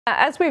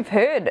As we've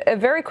heard, a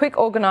very quick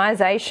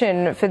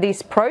organisation for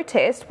this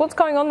protest. What's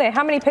going on there?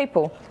 How many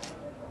people?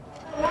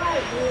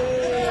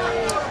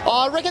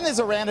 I reckon there's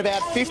around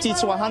about 50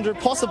 to 100,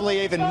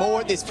 possibly even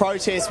more at this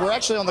protest. We're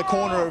actually on the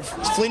corner of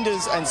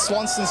Flinders and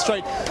Swanston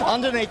Street,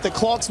 underneath the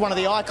clocks, one of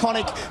the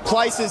iconic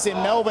places in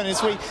Melbourne.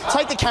 As we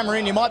take the camera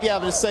in, you might be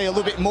able to see a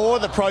little bit more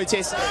of the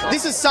protest.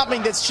 This is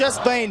something that's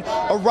just been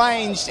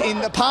arranged in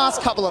the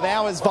past couple of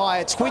hours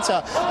via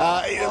Twitter.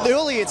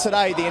 Earlier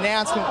today, the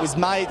announcement was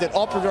made that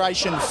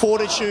Operation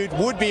Fortitude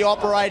would be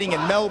operating in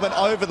Melbourne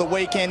over the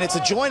weekend. It's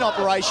a joint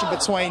operation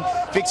between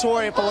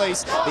Victoria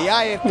Police, the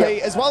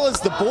AFP, as well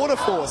as the Border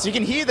Force. You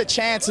can hear the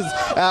chants of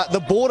the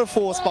Border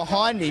Force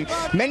behind me.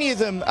 Many of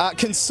them are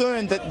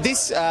concerned that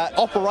this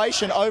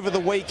operation over the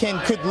weekend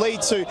could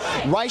lead to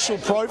racial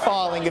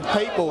profiling of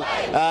people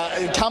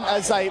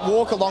as they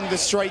walk along the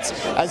streets,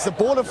 as the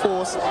Border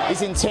Force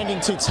is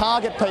intending to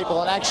target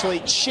people and actually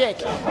check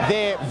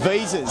their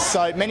visas.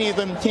 So many of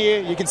them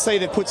here, you can see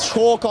they've put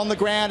chalk on the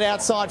ground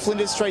outside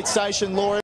Flinders Street Station, Laura.